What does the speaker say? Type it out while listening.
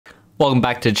Welcome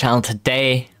back to the channel.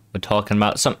 Today we're talking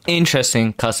about some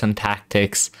interesting custom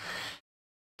tactics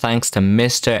thanks to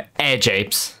Mr.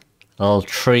 AirJapes. A little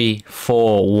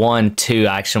 3-4-1-2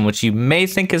 action, which you may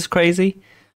think is crazy,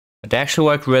 but they actually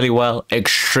work really well.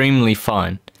 Extremely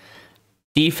fun.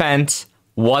 Defense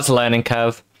was a learning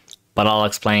curve, but I'll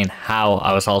explain how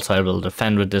I was also able to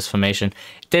defend with this formation.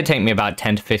 It did take me about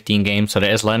 10 to 15 games, so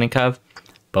there is a learning curve,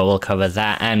 but we'll cover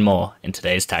that and more in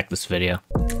today's tactics video.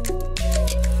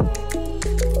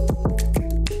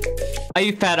 Are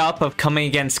you fed up of coming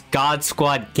against God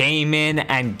Squad game in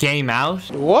and game out?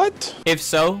 What? If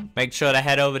so, make sure to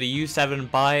head over to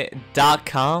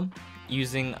u7buy.com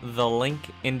using the link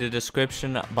in the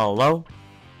description below.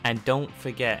 And don't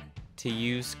forget to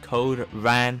use code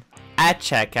RAN at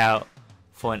checkout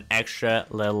for an extra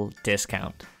little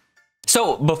discount.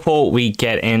 So before we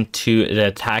get into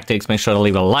the tactics, make sure to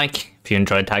leave a like if you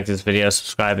enjoyed tactics video,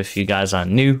 subscribe if you guys are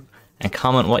new, and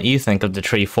comment what you think of the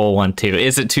 3-4-1-2.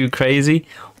 Is it too crazy,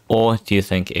 or do you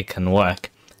think it can work?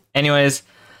 Anyways,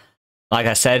 like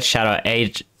I said, shout out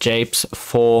AirJapes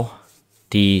for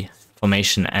the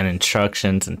formation and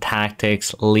instructions and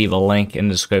tactics. Leave a link in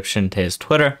the description to his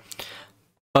Twitter.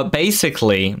 But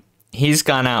basically, he's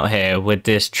gone out here with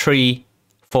this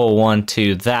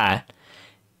 3-4-1-2 that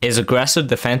is aggressive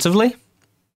defensively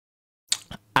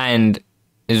and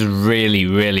is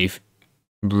really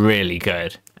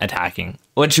good attacking,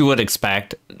 which you would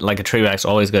expect. Like a 3-back's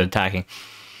always good attacking.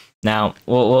 Now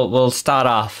we'll start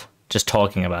off just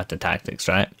talking about the tactics,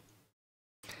 right?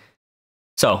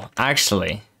 So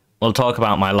actually we'll talk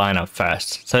about my lineup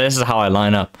first. So this is how I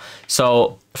line up.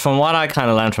 So from what I kind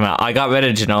of learned from it, I got rid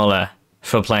of Ginola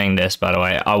for playing this, by the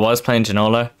way. I was playing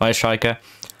Ginola by striker.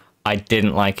 I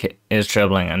didn't like his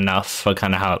dribbling enough for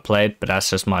kind of how it played, but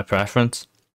that's just my preference.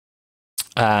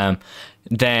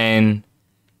 Then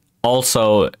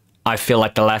also, I feel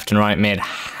like the left and right mid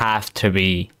have to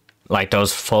be like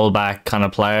those fullback kind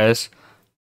of players.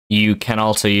 You can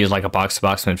also use like a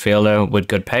box-to-box midfielder with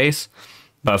good pace,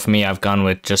 but for me, I've gone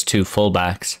with just 2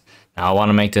 fullbacks. Now, I want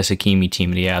to make this a Kimi team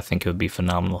of the year. I think it would be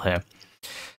phenomenal here.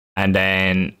 And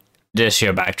then this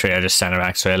year back three are just centre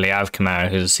backs really. I have Kamara,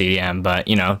 who's a CDM, but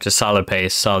you know, just solid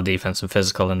pace, solid defense and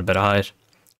physical, and a bit of height.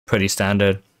 Pretty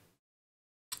standard.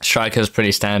 Striker's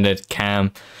pretty standard.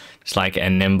 Cam, just like a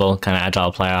nimble kind of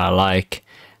agile player I like.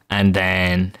 And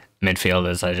then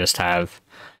midfielders, I just have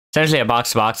essentially a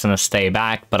box-to-box and a stay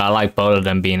back, but I like both of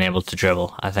them being able to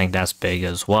dribble. I think that's big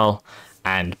as well,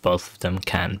 and both of them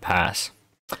can pass.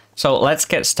 So let's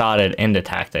get started in the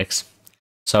tactics.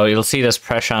 So you'll see this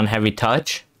pressure on heavy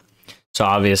touch. So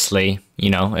obviously, you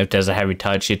know, if there's a heavy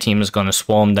touch, your team is going to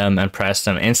swarm them and press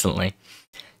them instantly.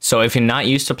 So if you're not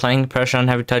used to playing pressure on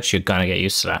heavy touch, you're going to get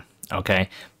used to that, okay?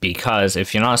 Because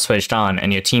if you're not switched on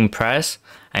and your team press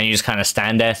and you just kind of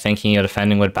stand there thinking you're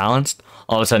defending with balanced,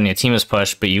 all of a sudden your team is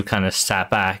pushed, but you kind of sat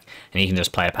back and you can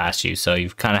just play it past you. So you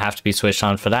kind of have to be switched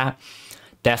on for that.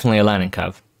 Definitely a learning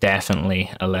curve. Definitely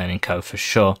a learning curve for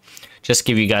sure. Just to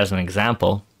give you guys an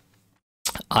example,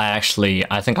 I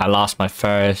think I lost my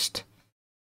first,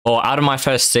 or out of my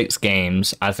first 6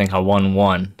 games, I think I won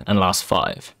 1 and lost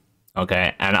 5.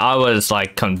 Okay, and I was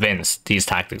like convinced these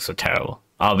tactics were terrible.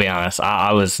 I'll be honest,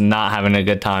 I was not having a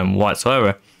good time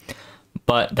whatsoever,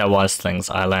 but there was things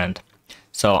I learned.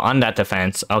 So on that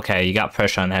defense, okay, you got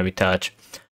pressure on heavy touch,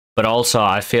 but also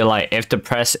I feel like if the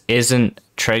press isn't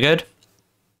triggered,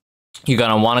 you're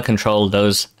going to want to control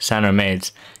those center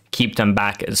mids, keep them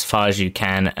back as far as you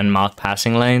can, and mark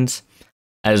passing lanes.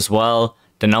 As well,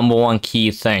 the #1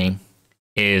 key thing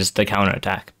is the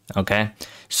counterattack, okay?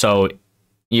 So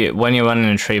when you're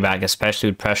running a 3-back, especially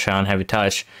with pressure on heavy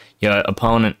touch, your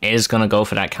opponent is going to go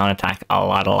for that counterattack a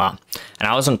lot. And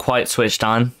I wasn't quite switched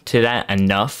on to that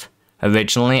enough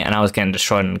originally, and I was getting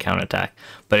destroyed in the counterattack.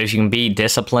 But if you can be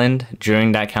disciplined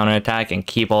during that counterattack and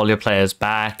keep all your players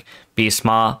back, be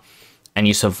smart, and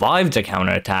you survive the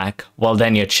counterattack, well,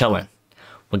 then you're chilling.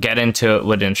 We'll get into it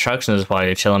with instructions while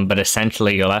you're chilling, but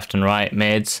essentially your left and right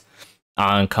mids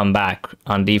come back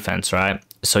on defense, right?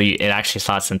 So it actually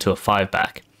slots into a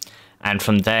 5-back. And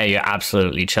from there, you're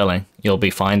absolutely chilling. You'll be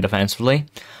fine defensively,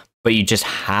 but you just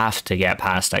have to get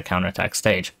past that counterattack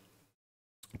stage.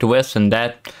 The width and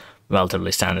depth,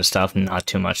 relatively standard stuff, not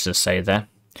too much to say there.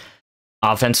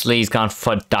 Offensively, he's gone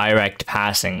for direct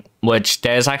passing, which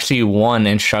there's actually one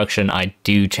instruction I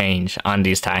do change on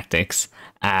these tactics.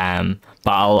 But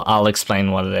I'll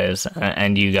explain what it is,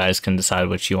 and you guys can decide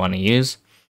which you want to use.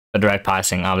 But direct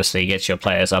passing obviously gets your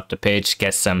players up the pitch,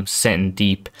 gets them sitting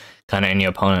deep kind of in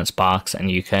your opponent's box,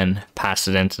 and you can pass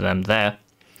it into them there.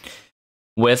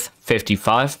 With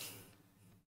 55,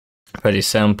 pretty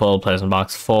simple, plays in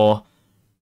box 4.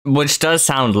 which does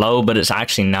sound low, but it's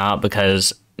actually not,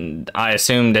 because I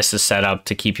assume this is set up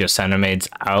to keep your center mids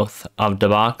out of the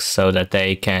box so that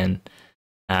they can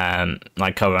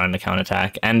like cover on the counter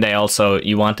attack. And they also,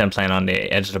 you want them playing on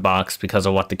the edge of the box because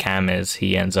of what the cam is.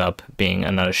 He ends up being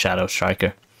another shadow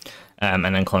striker. And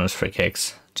then corners free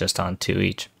kicks just on 2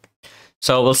 each.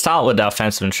 So we'll start with the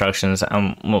offensive instructions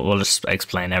and we'll just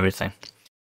explain everything.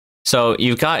 So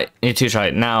you've got your 2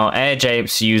 strikers. Now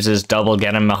AirJapes uses double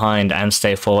get in behind and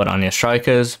stay forward on your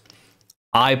strikers.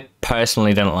 I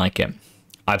personally didn't like it.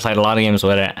 I played a lot of games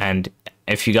with it, and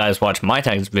if you guys watch my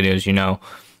tactics videos, you know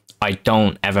I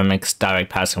don't ever mix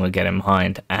direct passing with get in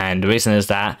behind. And the reason is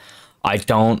that I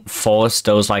don't force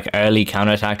those like early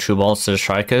counterattack true balls to the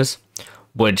strikers,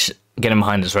 which get in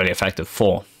behind is really effective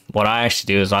for. What I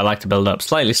actually do is I like to build up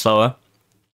slightly slower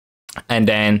and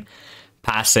then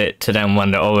pass it to them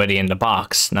when they're already in the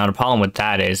box. Now the problem with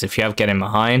that is if you have get in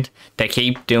behind, they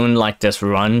keep doing like this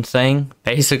run thing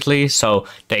basically, so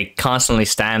they constantly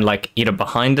stand like either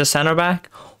behind the center back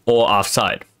or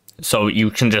offside, so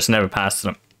you can just never pass to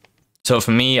them. So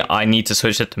for me, I need to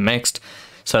switch it to mixed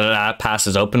so that pass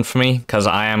is open for me, because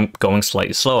I am going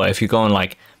slightly slower. If you're going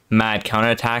like mad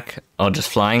counterattack or just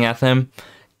flying at them,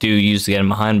 do use the get in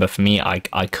behind, but for me, I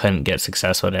couldn't get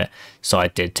success with it, so I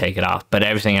did take it off. But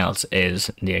everything else is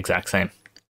the exact same.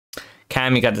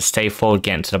 Cam, you got to stay forward,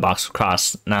 get into the box for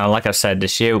cross. Now, like I said,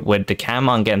 this year with the cam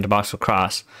on getting the box for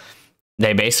cross,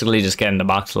 they basically just get in the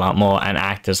box a lot more and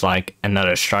act as like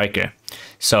another striker.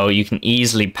 So you can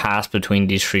easily pass between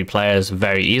these 3 players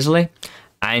very easily,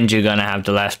 and you're gonna have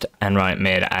the left and right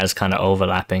mid as kind of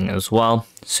overlapping as well.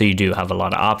 So you do have a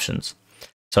lot of options.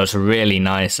 So it's really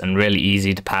nice and really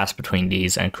easy to pass between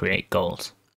these and create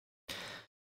goals.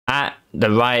 At the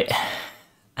right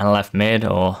and left mid,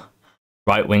 or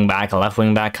right wing back, a left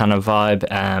wing back kind of vibe,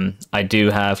 I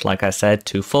do have, like I said,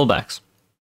 2 fullbacks.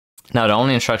 Now the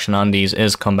only instruction on these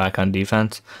is come back on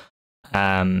defense.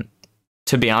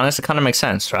 To be honest, it kind of makes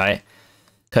sense, right?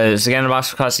 Because again, the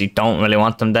box cross, you don't really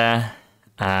want them there,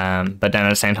 but then at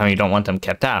the same time, you don't want them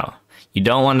kept out. You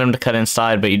don't want them to cut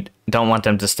inside, but you don't want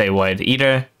them to stay wide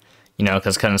either, you know,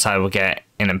 because cut inside will get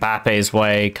in Mbappe's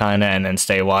way, kind of, and then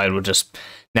stay wide will just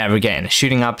never get in a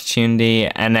shooting opportunity.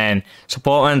 And then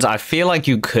support ones, I feel like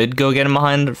you could go get in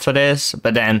behind for this,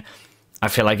 but then I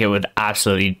feel like it would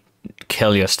absolutely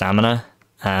kill your stamina.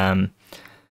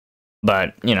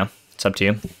 But, you know, it's up to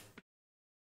you.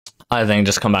 I think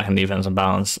just come back in defense and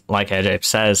balance, like AirJapes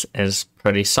says, is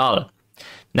pretty solid.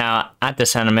 Now, at the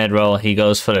center mid role, he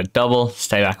goes for the double,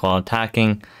 stay back while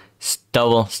attacking,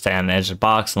 double, stay on the edge of the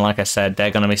box, and like I said,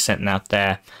 they're going to be sitting out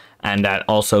there, and that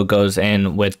also goes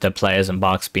in with the players in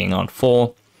box being on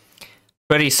 4.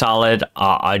 Pretty solid.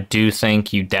 I do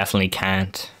think you definitely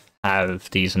can't have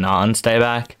these not on stay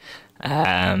back,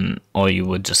 or you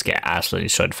would just get absolutely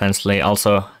short defensively.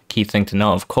 Also, key thing to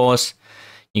note, of course,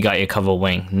 you got your cover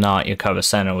wing, not your cover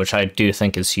center, which I do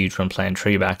think is huge when playing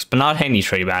 3 backs, but not any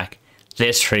 3 back.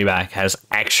 This 3 back has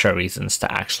extra reasons to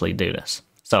actually do this.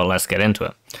 So let's get into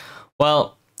it.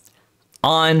 Well,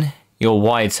 on your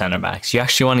wide center backs, you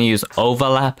actually want to use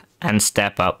overlap and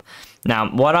step up.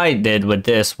 Now, what I did with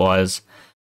this was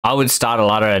I would start a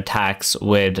lot of attacks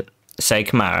with, say,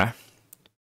 Kamara.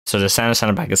 So the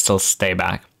center back is still stay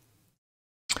back.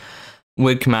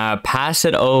 With Kamara, pass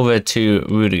it over to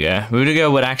Rudiger. Rudiger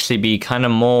would actually be kind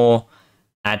of more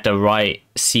at the right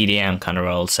CDM kind of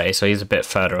role, say. So he's a bit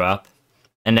further up.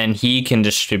 And then he can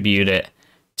distribute it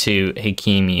to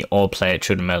Hakimi or play it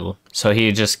through the middle. So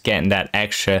he's just getting that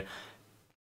extra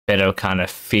bit of kind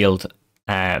of field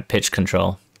pitch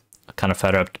control, kind of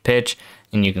further up the pitch,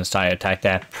 and you can start your attack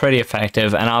there. Pretty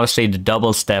effective. And obviously the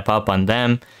double step up on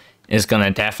them is going to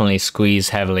definitely squeeze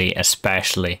heavily,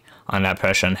 especially on that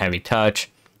pressure and heavy touch.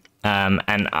 And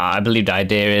I believe the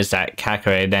idea is that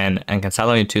Kakare then and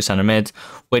Cancelo, your 2 center mids,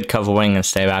 with cover wing and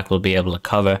stay back, will be able to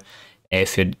cover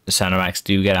if your center backs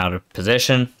do get out of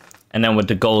position. And then with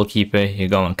the goalkeeper, you're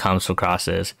going comes for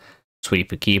crosses,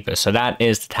 sweep a keeper. So that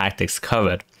is the tactics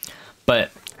covered.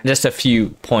 But just a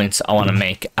few points I want to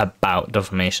make about the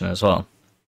formation as well.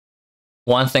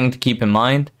 One thing to keep in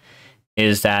mind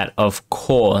is that, of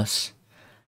course,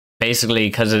 basically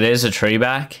because it is a 3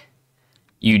 back,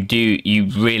 you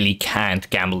really can't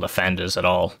gamble defenders at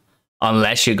all.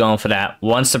 Unless you're going for that.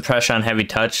 Once the pressure on heavy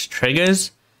touch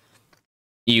triggers,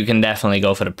 you can definitely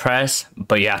go for the press,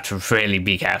 but you have to really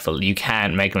be careful. You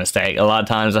can't make a mistake. A lot of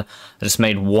times I just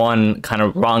made one kind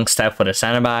of wrong step with a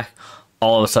center back,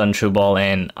 all of a sudden through ball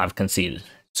in, I've conceded.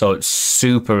 So it's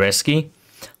super risky.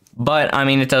 But I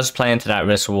mean, it does play into that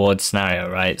risk reward scenario,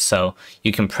 right? So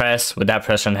you can press with that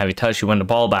pressure and heavy touch, you win the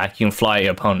ball back, you can fly at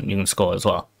your opponent, you can score as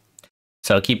well.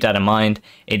 So keep that in mind.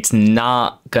 It's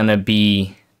not going to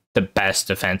be the best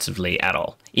defensively at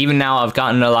all. Even now, I've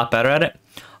gotten a lot better at it.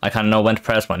 I kind of know when to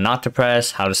press, when not to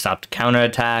press, how to stop the counter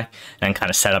attack, and kind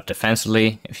of set up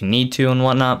defensively if you need to and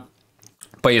whatnot.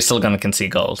 But you're still going to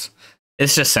concede goals.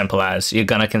 It's just simple as you're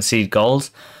going to concede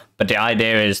goals. But the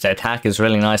idea is the attack is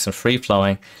really nice and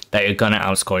free-flowing, that you're going to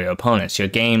outscore your opponents. Your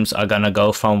games are going to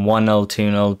go from 1-0,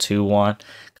 2-0, 2-1,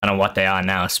 kind of what they are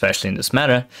now, especially in this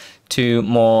meta, to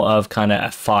more of kind of a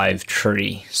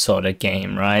 5-3 sort of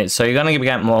game, right? So you're going to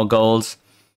get more goals.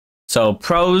 So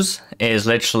pros is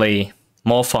literally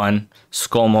more fun,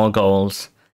 score more goals,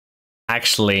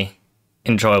 actually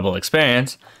enjoyable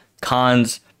experience.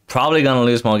 Cons, probably going to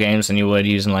lose more games than you would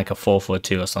using like a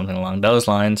 4-4-2 or something along those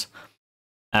lines.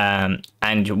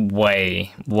 And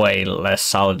way less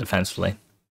solid defensively.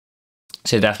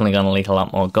 So you're definitely going to leak a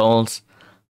lot more goals.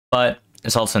 But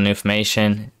it's also new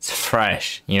information. It's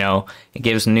fresh, you know. It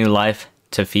gives new life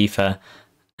to FIFA.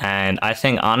 And I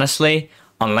think, honestly,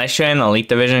 unless you're in Elite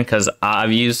Division, because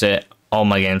I've used it all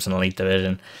my games in Elite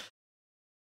Division,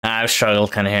 I've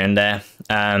struggled kind of here and there.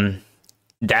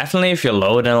 Definitely, if you're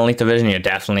lower than Elite Division, you're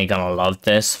definitely going to love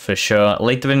this, for sure.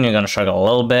 Elite Division, you're going to struggle a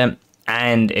little bit.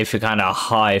 And if you're kind of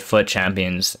high FUT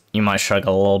champions, you might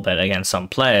struggle a little bit against some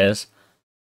players.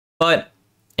 But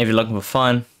if you're looking for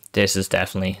fun, this is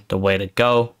definitely the way to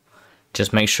go.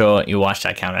 Just make sure you watch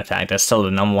that counter attack. That's still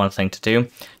the #1 thing to do.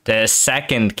 The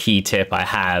second key tip I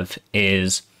have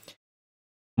is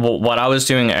what I was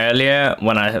doing earlier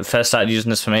when I first started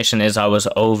using this formation is I was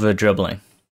over dribbling.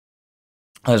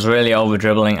 I was really over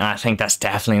dribbling, and I think that's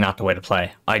definitely not the way to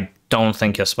play. I don't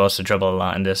think you're supposed to dribble a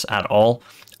lot in this at all.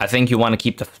 I think you want to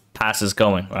keep the passes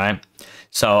going, right?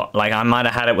 So, like, I might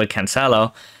have had it with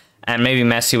Cancelo, and maybe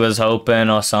Messi was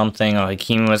open or something, or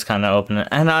Hakimi was kind of open,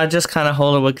 and I just kind of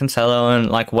hold it with Cancelo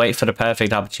and, like, wait for the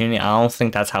perfect opportunity. I don't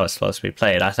think that's how it's supposed to be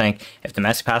played. I think if the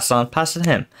Messi passes on, pass it to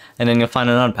him, and then you'll find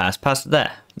another pass it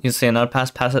there. You'll see another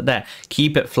pass it there.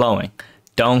 Keep it flowing.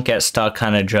 Don't get stuck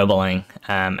kind of dribbling,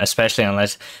 especially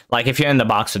unless, like, if you're in the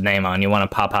box with Neymar and you want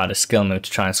to pop out a skill move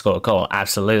to try and score a goal,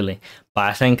 absolutely. But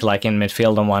I think, like, in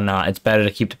midfield and whatnot, it's better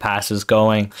to keep the passes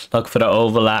going, look for the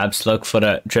overlaps, look for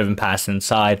the driven pass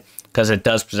inside, because it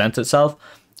does present itself,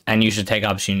 and you should take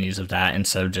opportunities of that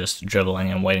instead of just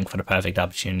dribbling and waiting for the perfect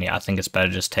opportunity. I think it's better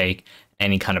to just take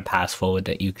any kind of pass forward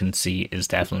that you can see is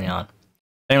definitely on.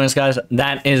 Anyways, guys,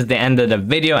 that is the end of the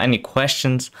video. Any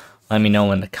questions, let me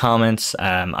know in the comments.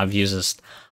 I've used this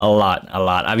a lot.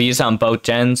 I've used it on both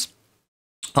gens.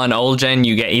 On old gen,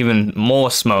 you get even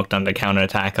more smoked on the counter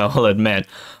attack, I'll admit,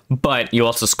 but you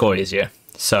also score easier.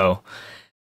 So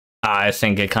I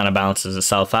think it kind of balances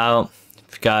itself out.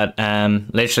 If you got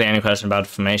literally any question about the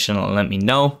formation, let me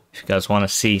know. If you guys want to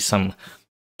see some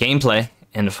gameplay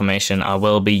in the formation, I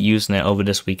will be using it over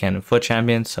this weekend in FUT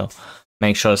Champions. So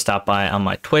make sure to stop by on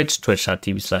my Twitch,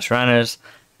 twitch.tv/Rannerz,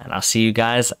 and I'll see you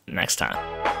guys next time.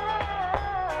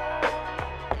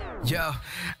 Yo,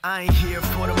 I ain't here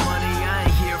for the money.